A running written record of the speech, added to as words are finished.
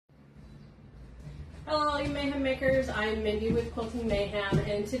Hello, you Mayhem Makers. I'm Mindy with Quilting Mayhem,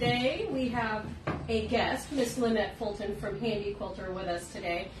 and today we have a guest, Miss Lynette Fulton from Handy Quilter, with us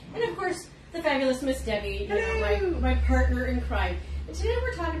today, and of course the fabulous Miss Debbie, my partner in crime. And today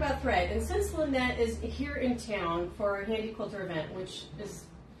we're talking about thread, and since Lynette is here in town for a Handy Quilter event, which has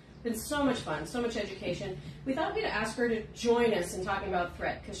been so much fun, so much education, we thought we'd ask her to join us in talking about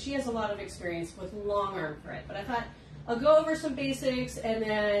thread, because she has a lot of experience with long arm thread. But I thought I'll go over some basics, and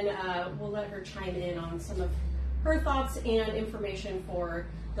then we'll let her chime in on some of her thoughts and information for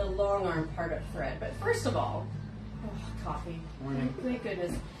the long arm part of thread. But first of all, coffee. Morning. Thank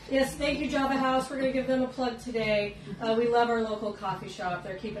goodness. Yes, thank you, Java House. We're going to give them a plug today. We love our local coffee shop.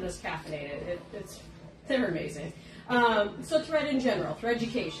 They're keeping us caffeinated. They're amazing. So thread in general, thread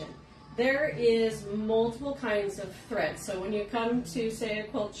education. There is multiple kinds of thread. So when you come to, say, a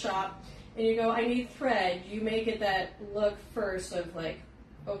quilt shop, and you go, I need thread, you may get that look first of like,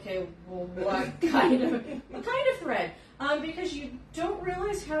 okay, well, what kind of thread? Because you don't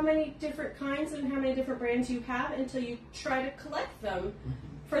realize how many different kinds and how many different brands you have until you try to collect them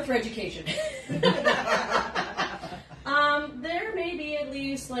for thread education. There may be at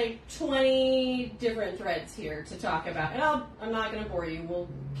least like 20 different threads here to talk about. And I'm not going to bore you. We'll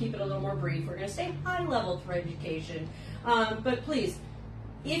keep it a little more brief. We're going to stay high-level thread education. But please,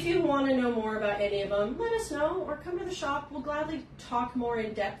 if you want to know more about any of them, let us know or come to the shop. We'll gladly talk more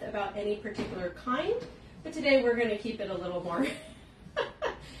in depth about any particular kind. But today we're going to keep it a little more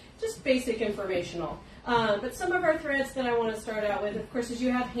just basic informational. But some of our threads that I want to start out with, of course, is you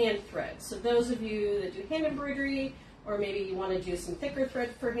have hand threads. So those of you that do hand embroidery, or maybe you want to do some thicker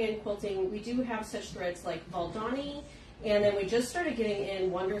thread for hand quilting, we do have such threads like Valdani, and then we just started getting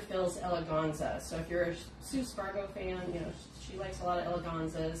in Wonderfil's Eleganza. So if you're a Sue Spargo fan, you know, she likes a lot of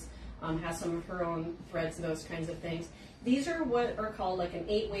Eleganzas, has some of her own threads and those kinds of things. These are what are called like an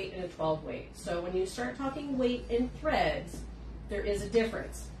 8-weight and a 12-weight. So when you start talking weight in threads, there is a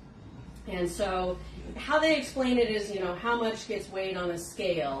difference. And so how they explain it is, you know, how much gets weighed on a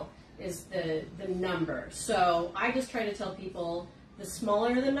scale is the number. So I just try to tell people the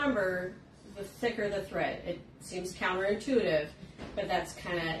smaller the number, the thicker the thread. It seems counterintuitive, but that's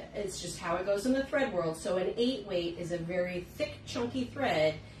it's just how it goes in the thread world. So an 8-weight is a very thick, chunky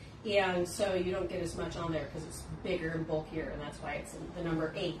thread, and so you don't get as much on there because it's bigger and bulkier, and that's why it's the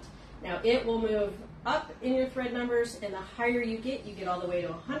number 8. Now it will move up in your thread numbers, and the higher you get all the way to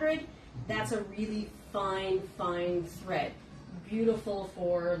 100. That's a really fine thread. Beautiful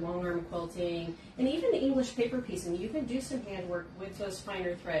for long arm quilting, and even English paper piecing. You can do some handwork with those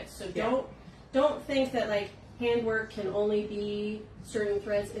finer threads. So don't think that like handwork can only be certain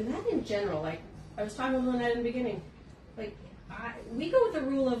threads. And that in general, like I was talking with Lynette in the beginning, like we go with the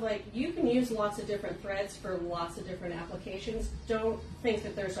rule of like you can use lots of different threads for lots of different applications. Don't think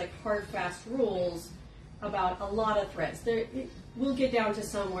that there's like hard fast rules about a lot of threads. We'll get down to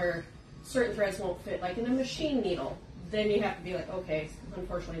some where certain threads won't fit, like in a machine needle. Then you have to be like, okay,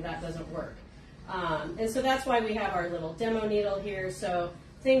 unfortunately that doesn't work. And so that's why we have our little demo needle here. So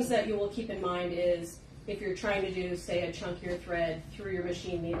things that you will keep in mind is if you're trying to do, say, a chunkier thread through your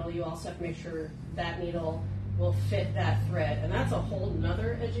machine needle, you also have to make sure that needle will fit that thread. And that's a whole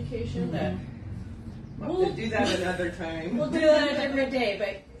nother education that we'll do that another time. We'll do that a different day,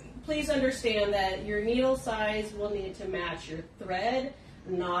 but please understand that your needle size will need to match your thread.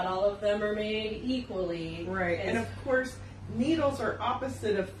 Not all of them are made equally. Right, and of course, needles are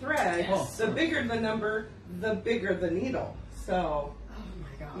opposite of thread. Yes. The bigger the number, the bigger the needle. So, oh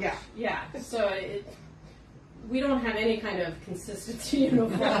my gosh. Yeah. So we don't have any kind of consistency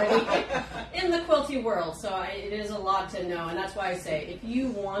uniformity in the quilty world. So it is a lot to know, and that's why I say if you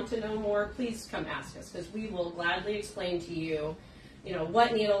want to know more, please come ask us, because we will gladly explain to you, you know,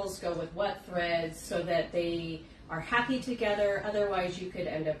 what needles go with what threads, so that they are happy together. Otherwise you could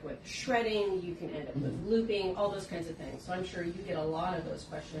end up with shredding, you can end up with looping, all those kinds of things. So I'm sure you get a lot of those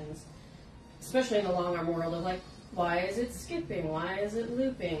questions, especially in the long arm world, of like, why is it skipping, why is it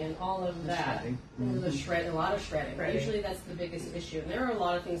looping, and all of that. A lot of shredding. Usually that's the biggest issue, and there are a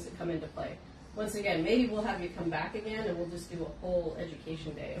lot of things that come into play. Once again, maybe we'll have you come back again and we'll just do a whole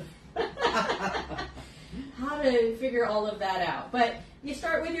education day of how to figure all of that out. But you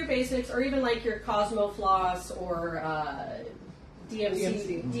start with your basics, or even like your Cosmo floss or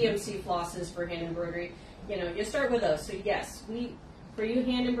DMC flosses for hand embroidery. You know, you start with those. So yes, for you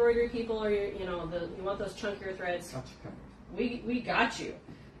hand embroidery people, or you want those chunkier threads, we got you.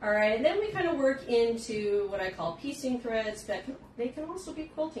 All right, and then we kind of work into what I call piecing threads. They can also be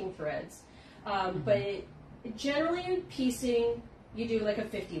quilting threads, but generally in piecing you do like a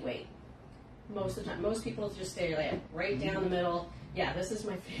 50 weight. Most of the time. Most people just stay like right down the middle. Yeah, this is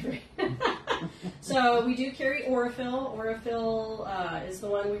my favorite. So we do carry Aurifil. Aurifil is the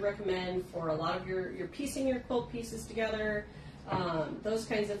one we recommend for a lot of your piecing your quilt pieces together, those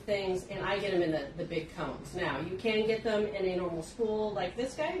kinds of things. And I get them in the big cones. Now, you can get them in a normal spool like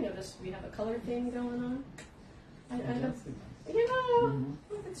this guy. Notice we have a color thing going on.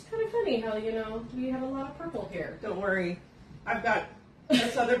 It's kind of funny how, we have a lot of purple here. Don't worry. I've got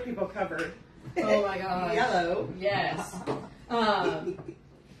us other people covered. Oh my gosh. Yellow. Yes. I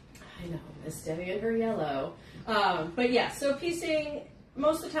know, Miss Debbie and her yellow. But yeah, so piecing,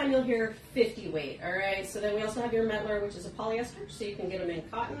 most of the time you'll hear 50 weight, all right? So then we also have your Mettler, which is a polyester, so you can get them in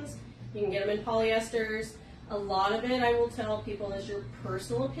cottons, you can get them in polyesters. A lot of it, I will tell people, is your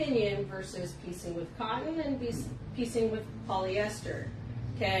personal opinion versus piecing with cotton and piecing with polyester.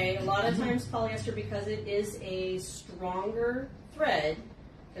 Okay, a lot of times polyester, because it is a stronger thread,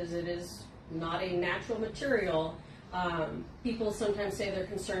 because it is not a natural material, people sometimes say they're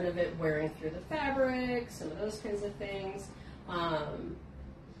concerned of it wearing through the fabric, some of those kinds of things.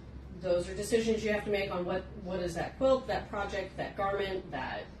 Those are decisions you have to make on what is that quilt, that project, that garment,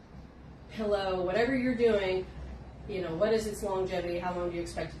 that pillow, whatever you're doing. What is its longevity? How long do you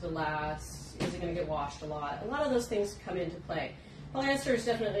expect it to last? Is it going to get washed a lot? A lot of those things come into play. Polyester is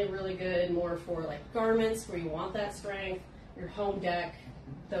definitely really good more for like garments where you want that strength, your home deck,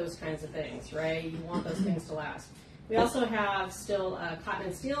 those kinds of things, right? You want those things to last. We also have still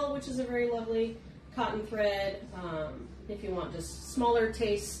cotton+steel, which is a very lovely cotton thread. If you want just smaller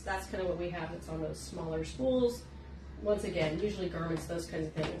tastes, that's kind of what we have. It's on those smaller spools. Once again, usually garments, those kinds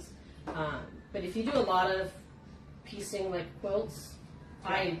of things. But if you do a lot of piecing like quilts,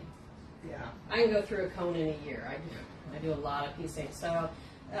 I can go through a cone in a year. I do a lot of piecing. So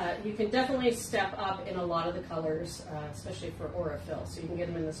you can definitely step up in a lot of the colors, especially for Aurifil. So you can get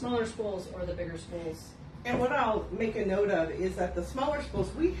them in the smaller spools or the bigger spools. And what I'll make a note of is that the smaller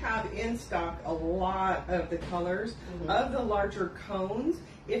spools, we have in stock a lot of the colors of the larger cones.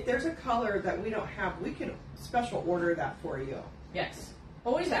 If there's a color that we don't have, we can special order that for you. Yes.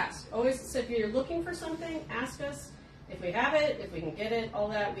 Always ask. Always, so if you're looking for something, ask us. If we have it, if we can get it, all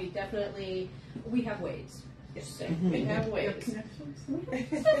that, we have ways. Just say, we have ways. We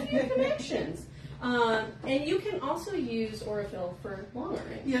have a few connections. And you can also use Aurifil for long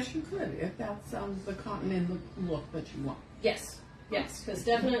arming. Yes, you could, if that's the cotton and the look that you want. Yes, because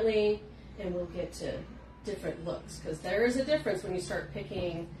definitely, and we'll get to different looks, because there is a difference when you start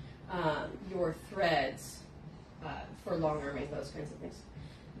picking your threads for long arming, those kinds of things.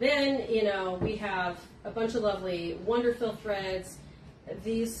 Then, we have a bunch of lovely Wonderfil threads.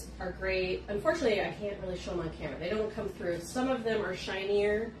 These are great. Unfortunately, I can't really show them on camera. They don't come through. Some of them are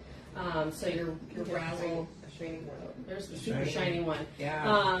shinier, so your razzle. There's the super shiny one.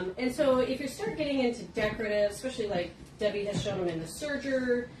 Yeah. And so if you start getting into decorative, especially like Debbie has shown them in the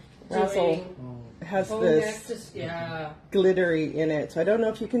serger, Razzle has this glittery in it. So I don't know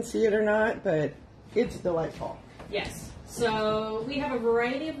if you can see it or not, but it's delightful. Yes. So we have a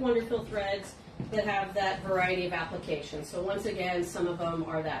variety of Wonderfil threads that have that variety of applications. So once again, some of them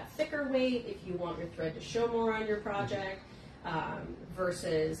are that thicker weight if you want your thread to show more on your project,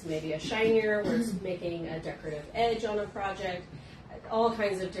 versus maybe a shinier where it's making a decorative edge on a project. All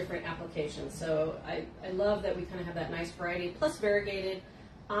kinds of different applications. So I love that we kind of have that nice variety, plus variegated.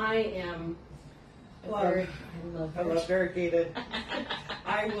 I love variegated.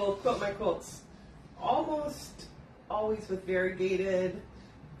 I will quilt my quilts almost always with variegated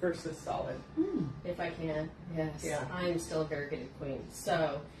versus solid. If I can, yes. Yeah. I'm still a variegated queen.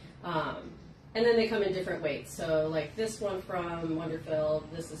 So, and then they come in different weights. So like this one from Wonderfil,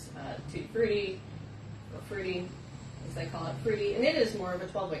 this is Tutti Frutti, or Fruity, as they call it, Fruity, and it is more of a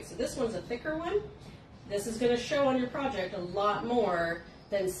 12 weight. So this one's a thicker one. This is going to show on your project a lot more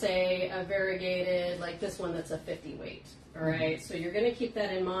than say a variegated, like this one that's a 50 weight. All right, so you're going to keep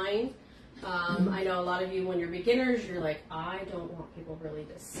that in mind. I know a lot of you, when you're beginners, you're like, I don't want people really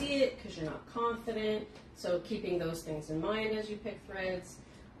to see it because you're not confident. So keeping those things in mind as you pick threads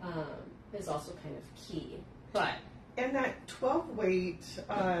is also kind of key. And that 12 weight,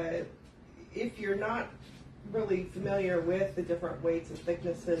 if you're not really familiar with the different weights and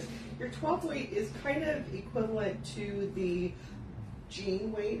thicknesses, your 12 weight is kind of equivalent to the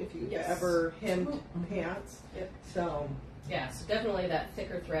jean weight if you've ever hemmed pants. Yep. So definitely that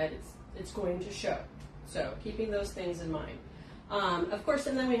thicker thread, it's going to show. So keeping those things in mind. Of course,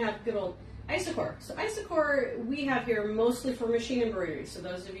 and then we have good old Isacord. So Isacord we have here mostly for machine embroidery. So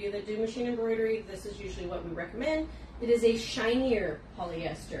those of you that do machine embroidery, this is usually what we recommend. It is a shinier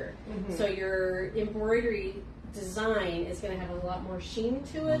polyester. So your embroidery design is going to have a lot more sheen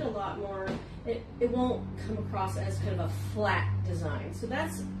to it, a lot more, it won't come across as kind of a flat design. So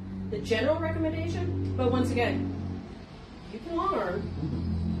that's the general recommendation, but once again, you can long arm.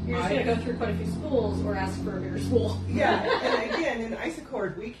 You're just going to go through quite a few spools or ask for a bigger spool. Yeah, and again, in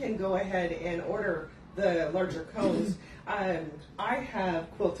Isacord, we can go ahead and order the larger cones. I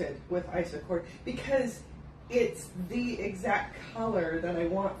have quilted with Isacord because it's the exact color that I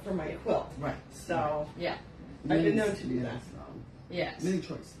want for my quilt. Right. So, yeah. I've been known to do that. Yes. Many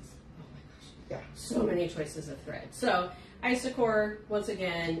choices. Yeah. So many choices of thread. So Isacord, once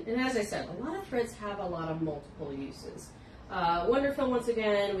again, and as I said, a lot of threads have a lot of multiple uses. Wonderfil, once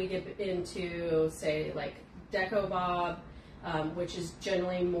again, we get into, say, like Deco Bob, which is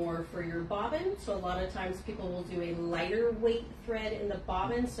generally more for your bobbin. So a lot of times people will do a lighter weight thread in the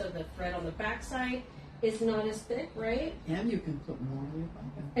bobbin, so the thread on the backside is not as thick, right? And you can put more in your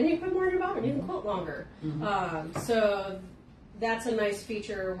bobbin. And you can put more in your bobbin. You can quilt longer. So that's a nice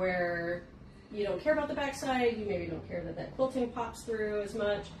feature where you don't care about the backside. You maybe don't care that that quilting pops through as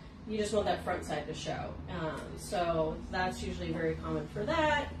much. You just want that front side to show. So that's usually very common for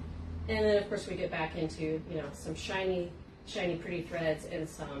that. And then of course we get back into, you know, some shiny pretty threads and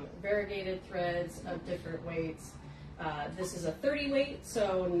some variegated threads of different weights. This is a 30 weight,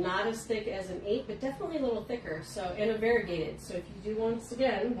 so not as thick as an 8, but definitely a little thicker. So, and a variegated. So if you do, once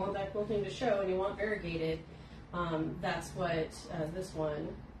again, want that quilting to show and you want variegated, that's what this one,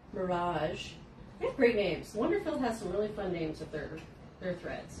 Mirage. They have great names. Wonderfil has some really fun names of their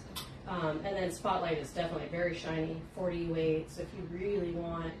threads. And then Spotlight is definitely very shiny, 40 weight. So if you really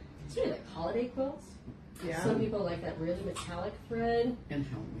want, it's really like holiday quilts. Yeah. Some people like that really metallic thread. And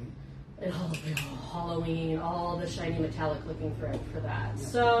Halloween. And Halloween, all the shiny metallic looking thread for that.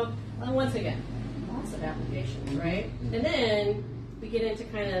 So once again, lots of applications, right? And then we get into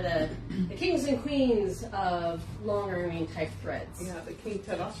kind of the kings and queens of long arming type threads. Yeah, the King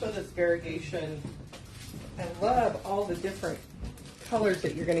Tut, also this variegation. I love all the different colors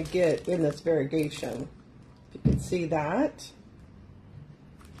that you're going to get in this variegation. If you can see that.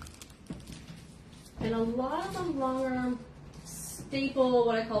 And a lot of the long arm staple,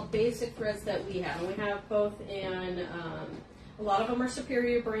 what I call basic threads that we have. And we have both in, a lot of them are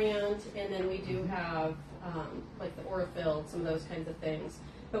Superior brand, and then we do have like the Aurifil, some of those kinds of things.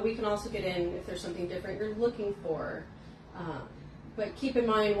 But we can also get in if there's something different you're looking for. But keep in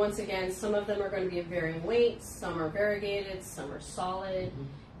mind, once again, some of them are going to be of varying weights, some are variegated, some are solid.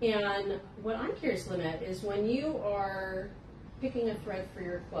 And what I'm curious, Lynette, is when you are picking a thread for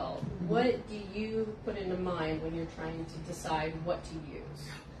your quilt, what do you put into mind when you're trying to decide what to use?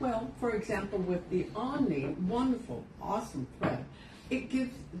 Well, for example, with the Omni, wonderful, awesome thread, it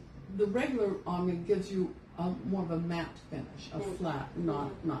gives, the regular Omni gives you more of a matte finish, a flat,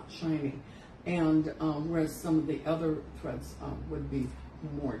 not shiny. And whereas some of the other threads would be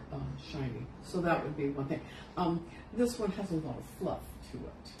more shiny. So that would be one thing. This one has a lot of fluff to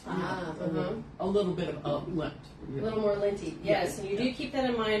it. A little bit of lint. A little more linty, yes. And you do keep that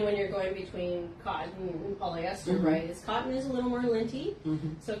in mind when you're going between cotton and polyester, right? Is cotton is a little more linty,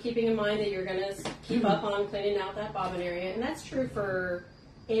 so keeping in mind that you're going to keep up on cleaning out that bobbin area, and that's true for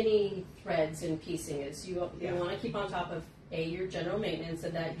any threads in piecing. Is you want to keep on top of your general maintenance,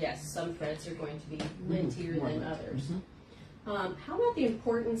 and that yes, some threads are going to be lintier than others. How about the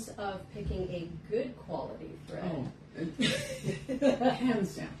importance of picking a good quality thread?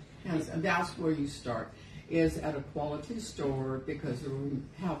 Hands down, hands down. That's where you start, is at a quality store, because you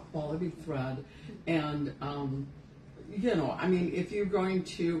have quality thread. And you know, I mean, if you're going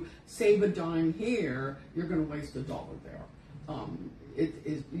to save a dime here, you're going to waste $1 there.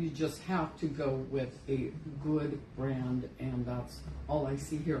 You just have to go with a good brand, and that's all I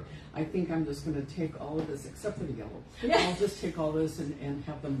see here. I think I'm just going to take all of this, except for the yellow. I'll just take all this and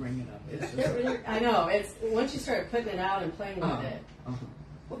have them ring it up. It's just, I know, it's once you start putting it out and playing with it.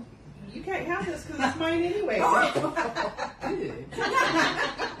 Well, you can't have this because it's mine anyway.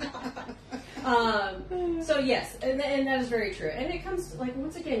 So yes, and that is very true. And it comes, like,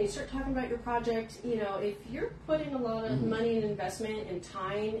 once again, you start talking about your project, you know, if you're putting a lot of money and investment and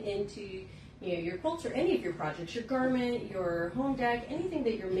time into, you know, your quilt or any of your projects, your garment, your home deck, anything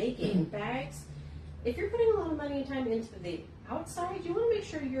that you're making, bags, if you're putting a lot of money and time into the outside, you want to make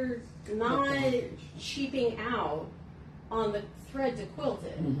sure you're not cheaping out on the thread to quilt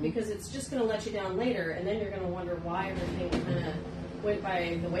it, because it's just going to let you down later, and then you're going to wonder why everything kind of went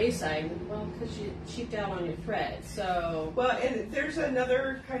by the wayside. Well, because you cheaped out on your thread. So well, and there's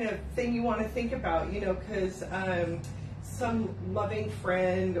another kind of thing you want to think about, you know, because some loving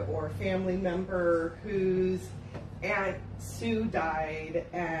friend or family member whose Aunt Sue died,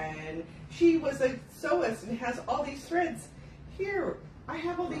 and she was a sewist and has all these threads. Here, I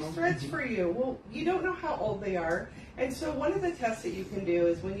have all these threads for you. Well, you don't know how old they are. And so one of the tests that you can do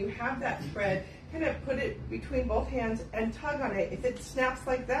is when you have that thread, kind of put it between both hands and tug on it. If it snaps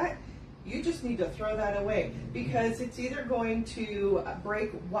like that, you just need to throw that away, because it's either going to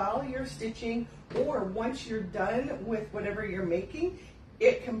break while you're stitching, or once you're done with whatever you're making,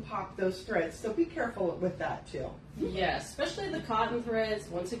 it can pop those threads. So be careful with that too. Yes, especially the cotton threads.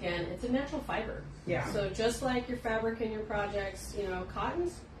 Once again, it's a natural fiber. Yeah. So just like your fabric in your projects, you know,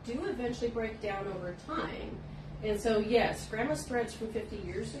 cottons do eventually break down over time. And so yes, grandma's threads from 50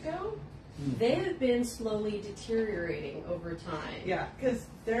 years ago, they have been slowly deteriorating over time. Yeah, because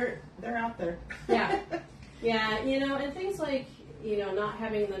they're out there. Yeah. Yeah, you know, and things like, you know, not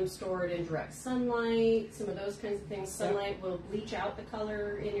having them stored in direct sunlight, some of those kinds of things. Sunlight will bleach out the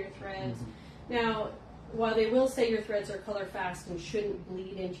color in your threads. Now, while they will say your threads are color fast and shouldn't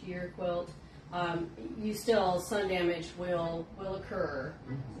bleed into your quilt, you still, sun damage will occur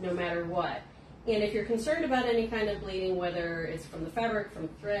no matter what. And if you're concerned about any kind of bleeding, whether it's from the fabric, from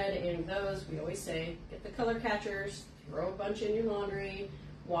the thread, any of those, we always say, get the color catchers, throw a bunch in your laundry,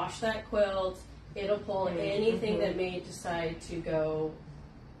 wash that quilt. It'll pull anything that may decide to go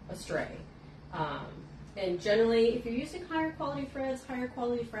astray. And generally, if you're using higher quality threads, higher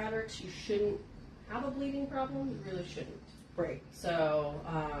quality fabrics, you shouldn't have a bleeding problem. You really shouldn't. Right. So,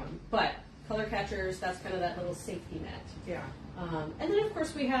 but color catchers, that's kind of that little safety net. Yeah. And then, of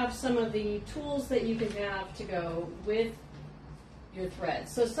course, we have some of the tools that you can have to go with your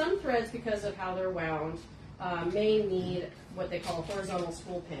threads. So some threads, because of how they're wound, may need what they call a horizontal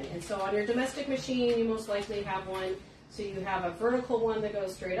spool pin. And so on your domestic machine, you most likely have one. So you have a vertical one that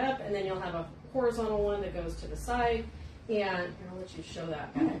goes straight up, and then you'll have a horizontal one that goes to the side. And here, I'll let you show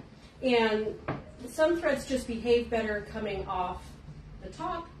that. And some threads just behave better coming off the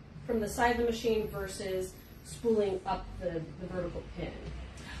top from the side of the machine versus spooling up the vertical pin.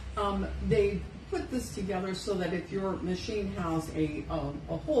 They put this together so that if your machine has a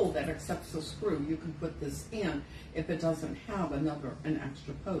hole that accepts a screw, you can put this in if it doesn't have an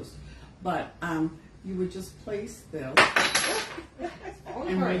extra post. But you would just place this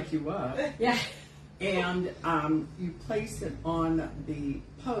and wake you up. Yeah. And you place it on the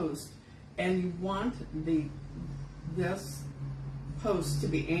post, and you want this post to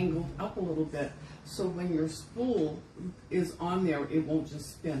be angled up a little bit, so when your spool is on there, it won't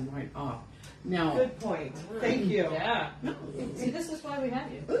just spin right off. Now, good point. Thank you. Yeah. See, this is why we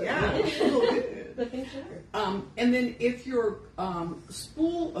have you. Yeah. The thing sugar. And then if your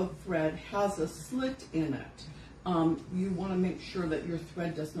spool of thread has a slit in it, you want to make sure that your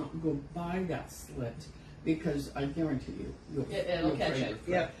thread does not go by that slit, because I guarantee you, it'll catch it.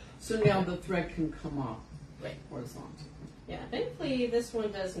 Yep. So now the thread can come off Right. horizontally. Yeah, thankfully this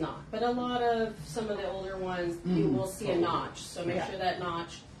one does not, but a lot of some of the older ones, you will see a notch. So make sure that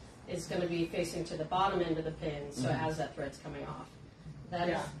notch is going to be facing to the bottom end of the pin, so as that thread's coming off. That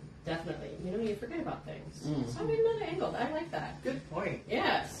is definitely, you forget about things. So I made another angled. I like that. Good point.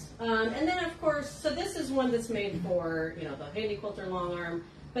 Yes. And then of course, so this is one that's made for, the handy quilter long arm,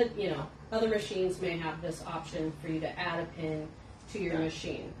 but other machines may have this option for you to add a pin to your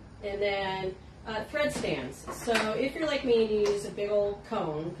machine. And then thread stands. So if you're like me and you use a big old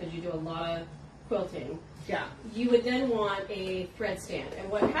cone, because you do a lot of quilting, you would then want a thread stand. And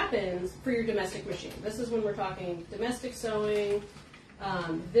what happens for your domestic machine, this is when we're talking domestic sewing,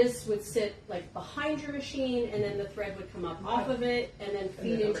 this would sit like behind your machine, and then the thread would come up off of it and then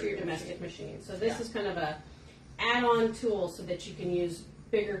feed into your domestic machine. So this is kind of a add-on tool so that you can use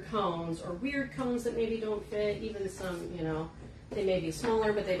bigger cones or weird cones that maybe don't fit, even some, they may be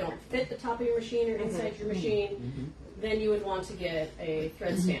smaller, but they don't fit the top of your machine or inside your machine. Then you would want to get a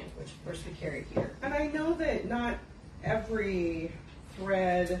thread stand, which of course we carry here. And I know that not every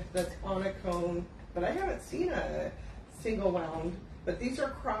thread that's on a cone, but I haven't seen a single wound, but these are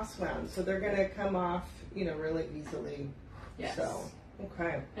cross wound, so they're going to come off, really easily. Yes. So,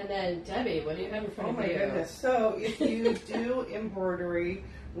 okay. And then Debbie, what do you have in front of you? Oh my goodness. So if you do embroidery,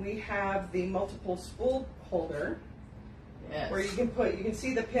 we have the multiple spool holder. Yes. Where you can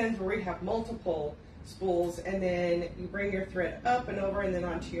see the pins where we have multiple spools, and then you bring your thread up and over and then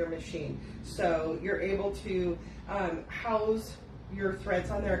onto your machine. So you're able to house your threads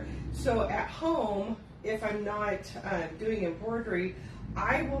on there. So at home, if I'm not doing embroidery,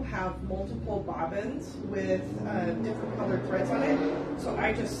 I will have multiple bobbins with different colored threads on it. So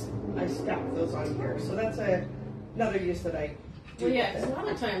I stack those on here. So that's another use that I do. Well, yeah, because a lot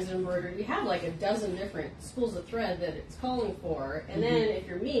of times in embroidery, you have like a dozen different spools of thread that it's calling for, and then if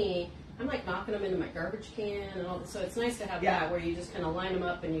you're me, I'm like knocking them into my garbage can and all. So it's nice to have that where you just kind of line them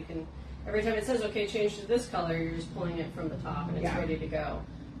up and you can every time it says, okay, change to this color, you're just pulling it from the top and it's ready to go.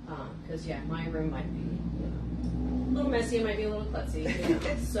 Because, my room might be a little messy, it might be a little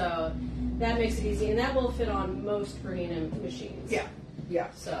klutzy, so that makes it easy. And that will fit on most Bernina machines.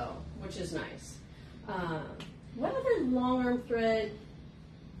 Yeah. So, which is nice. What other long arm thread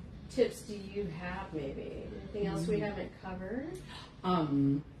tips do you have, maybe? Anything else we haven't covered?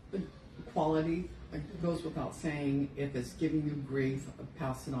 Quality, it goes without saying. If it's giving you grief,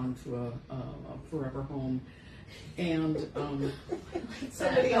 pass it on to a forever home. And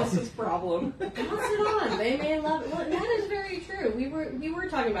somebody else's problem. Pass it on. They may love it. Well, that is very true. We were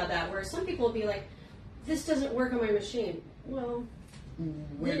talking about that, where some people will be like, "This doesn't work on my machine." Well,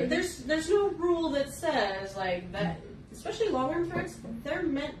 there's no rule that says like that. Especially long arm threads, they're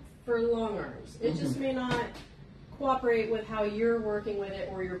meant for long arms. It just may not cooperate with how you're working with it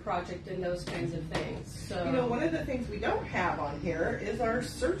or your project and those kinds of things. So one of the things we don't have on here is our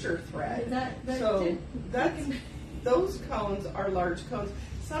searcher thread. Those cones are large cones.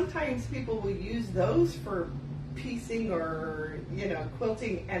 Sometimes people will use those for piecing or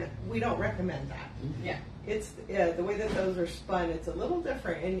quilting, and we don't recommend that. Yeah. It's the way that those are spun. It's a little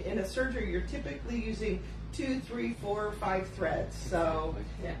different. And in a serger, you're typically using 2, 3, 4, 5 threads. So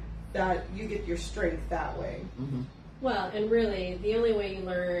that you get your strength that way. Mm-hmm. Well, and really, the only way you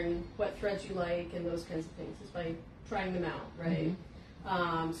learn what threads you like and those kinds of things is by trying them out, right?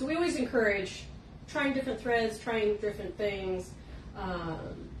 Mm-hmm. So we always encourage trying different threads, trying different things.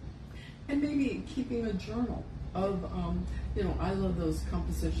 And maybe keeping a journal of, I love those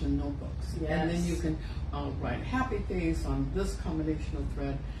composition notebooks. Yes. And then you can write happy face on this combination of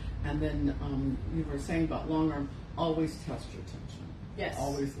thread. And then you were saying about long arm, always test your tension. Yes.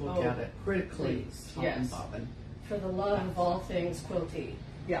 Always look at it critically, top and Yes. bobbin. For the love of all things quilty.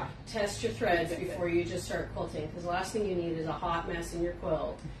 Yeah. Test your threads before you just start quilting, because the last thing you need is a hot mess in your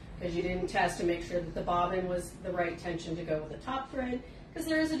quilt because you didn't test to make sure that the bobbin was the right tension to go with the top thread, because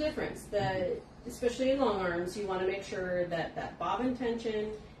there is a difference. Especially in long arms, you want to make sure that that bobbin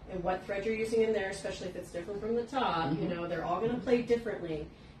tension and what thread you're using in there, especially if it's different from the top, they're all going to play differently.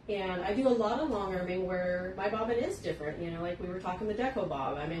 And I do a lot of long arming where my bobbin is different. Like we were talking the deco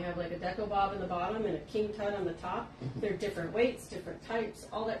bob. I may have like a deco bob in the bottom and a king tut on the top. They're different weights, different types,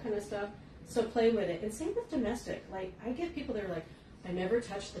 all that kind of stuff. So play with it. And same with domestic. Like I get people that are like, I never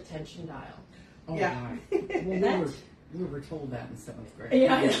touch the tension dial. Oh, Yeah. Well, we were told that in 7th grade.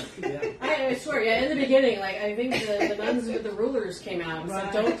 Yeah. I swear, in the beginning, like I think the nuns with the rulers came out and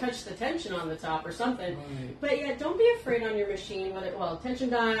said, don't touch the tension on the top or something. Right. But don't be afraid on your machine, whether tension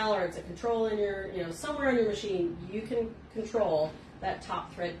dial or it's a control in your, somewhere on your machine, you can control that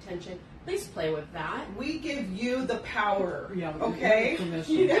top thread tension. Please play with that. We give you the power. Yeah. Okay.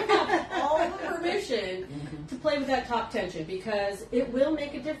 You have all the permission to play with that top tension, because it will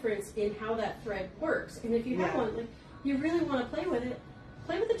make a difference in how that thread works. And if you have one, you really want to play with it,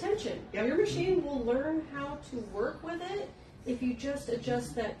 play with the tension. Yep. Your machine will learn how to work with it if you just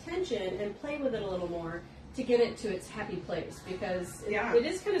adjust that tension and play with it a little more to get it to its happy place. Because it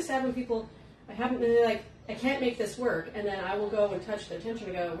is kind of sad when people, they're like, I can't make this work, and then I will go and touch the tension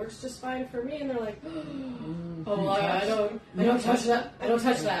and go, it works just fine for me, and they're like, I don't touch that,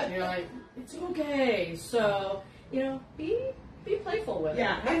 and you're like, it's okay. So, be playful with it.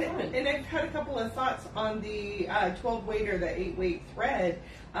 Yeah, Have fun. and I've had a couple of thoughts on the 12 weight or the 8 weight thread.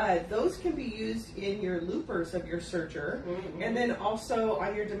 Those can be used in your loopers of your serger, and then also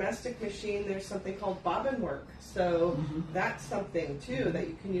on your domestic machine there's something called bobbin work. So that's something too that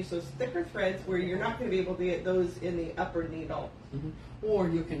you can use those thicker threads where you're not going to be able to get those in the upper needle. Or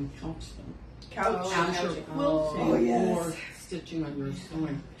you can couch them. Couch. Your quilting or stitching on your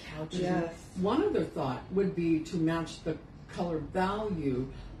sewing. Yes. One other thought would be to match the color value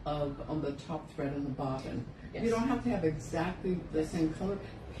on the top thread and the bobbin. Yes. You don't have to have exactly the same color.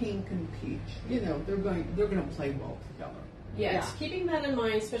 Pink and peach, they're going to play well together. Yes, keeping that in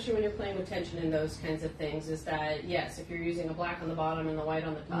mind, especially when you're playing with tension and those kinds of things, is that yes, if you're using a black on the bottom and the white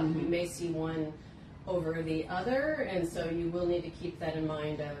on the top, you may see one over the other, and so you will need to keep that in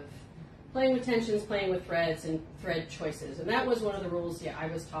mind of playing with tensions, playing with threads, and thread choices. And that was one of the rules I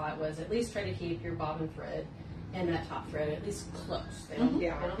was taught, was at least try to keep your bobbin thread and that top thread at least close. They don't, they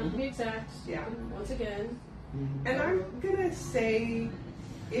don't have to be exact. Yeah. Once again. And I'm gonna say,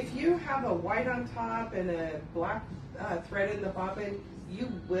 if you have a white on top and a black thread in the bobbin,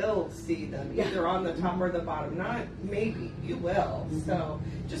 you will see them either on the top or the bottom. Not maybe, you will. So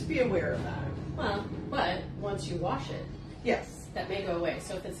just be aware of that. Well, but once you wash it, yes, that may go away.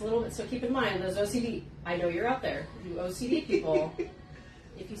 So if it's a little bit, so keep in mind those OCD. I know you're out there, you OCD people.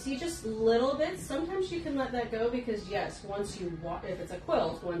 If you see just little bits, sometimes you can let that go because yes, once you if it's a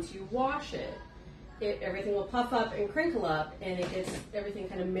quilt, once you wash it, everything will puff up and crinkle up, and it gets everything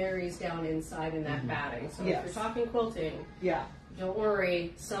kind of marries down inside in that batting. So if you're talking quilting, don't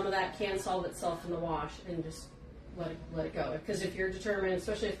worry, some of that can solve itself in the wash, and just let it go. Because if you're determined,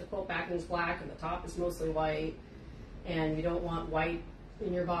 especially if the quilt backing is black and the top is mostly white, and you don't want white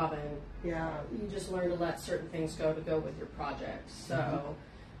in your bobbin, you just learn to let certain things go to go with your project. So,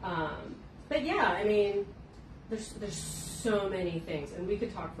 but yeah, I mean, there's so many things, and we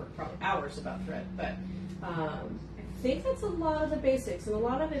could talk for probably hours about thread, but I think that's a lot of the basics, and a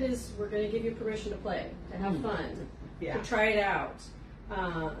lot of it is we're going to give you permission to play, to have fun, to try it out,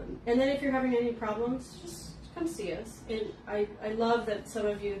 and then if you're having any problems, just come see us. And I love that some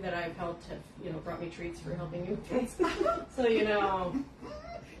of you that I've helped have brought me treats for helping you with things. So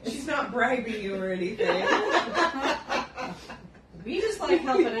she's not bribing you or anything. We just like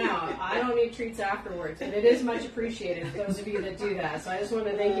helping out. I don't need treats afterwards, and it is much appreciated for those of you that do that. So I just want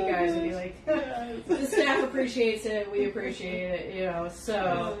to thank you guys and be like, the staff appreciates it, we appreciate it,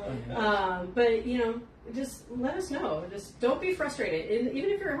 So, but just let us know. Just don't be frustrated. Even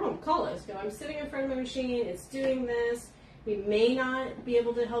if you're at home, call us. Go, I'm sitting in front of my machine. It's doing this. We may not be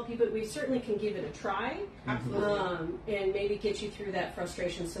able to help you, but we certainly can give it a try. Absolutely. And maybe get you through that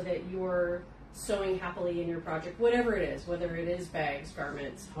frustration so that you're sewing happily in your project, whatever it is, whether it is bags,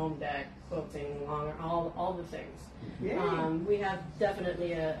 garments, home deck, quilting, all the things. We have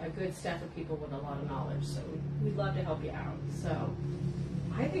definitely a good staff of people with a lot of knowledge, so we'd love to help you out. So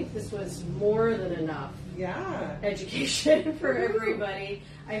I think this was more than enough education for everybody.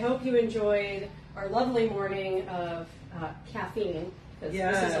 I hope you enjoyed our lovely morning of caffeine, because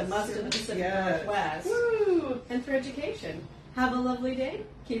this is a must in the Pacific Northwest. And for education. Have a lovely day.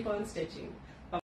 Keep on stitching.